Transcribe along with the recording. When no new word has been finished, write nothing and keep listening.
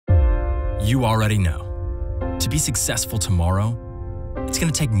You already know. To be successful tomorrow, it's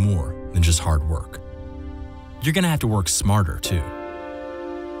going to take more than just hard work. You're going to have to work smarter, too.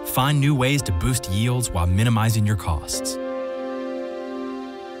 Find new ways to boost yields while minimizing your costs.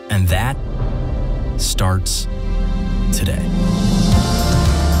 And that starts today.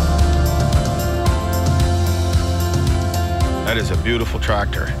 That is a beautiful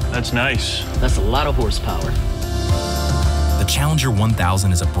tractor. That's nice. That's a lot of horsepower. The Challenger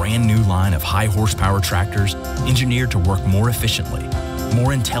 1000 is a brand new line of high horsepower tractors engineered to work more efficiently,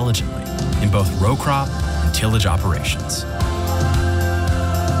 more intelligently in both row crop and tillage operations.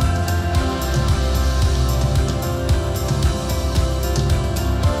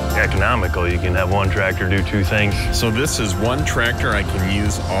 Economical, you can have one tractor do two things. So this is one tractor I can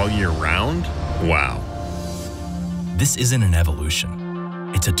use all year round? Wow. This isn't an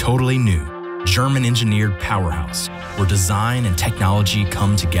evolution. It's a totally new, German-engineered powerhouse where design and technology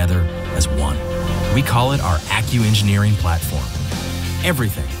come together as one. We call it our AccuEngineering Platform.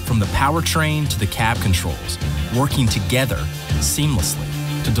 Everything from the powertrain to the cab controls, working together seamlessly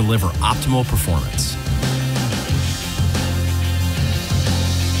to deliver optimal performance.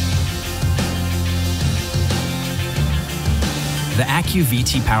 The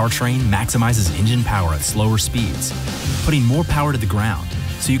AccuVT powertrain maximizes engine power at slower speeds, putting more power to the ground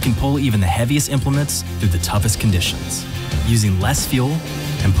so you can pull even the heaviest implements through the toughest conditions, using less fuel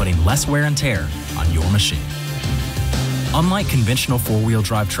and putting less wear and tear on your machine. Unlike conventional four-wheel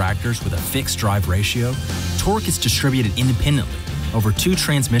drive tractors with a fixed drive ratio, torque is distributed independently over two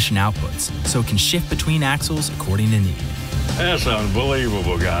transmission outputs so it can shift between axles according to need. That's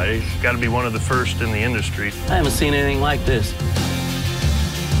unbelievable, guys. Got to be one of the first in the industry. I haven't seen anything like this.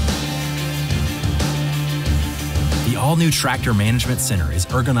 The all-new Tractor Management Center is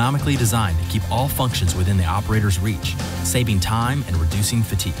ergonomically designed to keep all functions within the operator's reach, saving time and reducing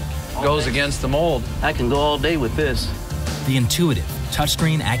fatigue. Goes against the mold. I can go all day with this. The intuitive,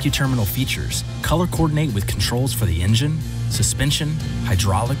 touchscreen AccuTerminal features color coordinate with controls for the engine, suspension,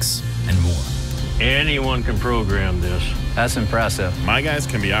 hydraulics, and more. Anyone can program this. That's impressive. My guys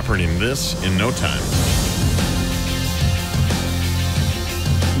can be operating this in no time.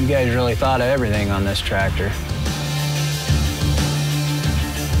 You guys really thought of everything on this tractor.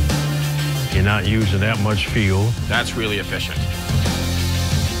 You're not using that much fuel. That's really efficient.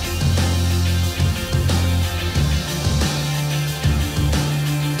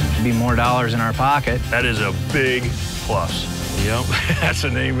 Be more dollars in our pocket. That is a big plus. Yep, that's the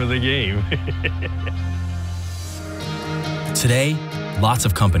name of the game. Today, lots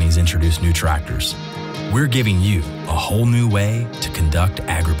of companies introduce new tractors. We're giving you a whole new way to conduct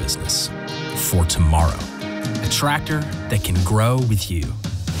agribusiness for tomorrow. A tractor that can grow with you.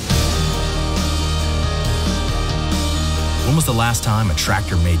 When was the last time a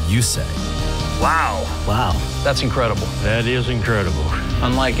tractor made you say, Wow. Wow. That's incredible. That is incredible.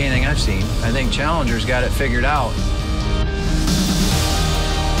 Unlike anything I've seen, I think Challenger's got it figured out.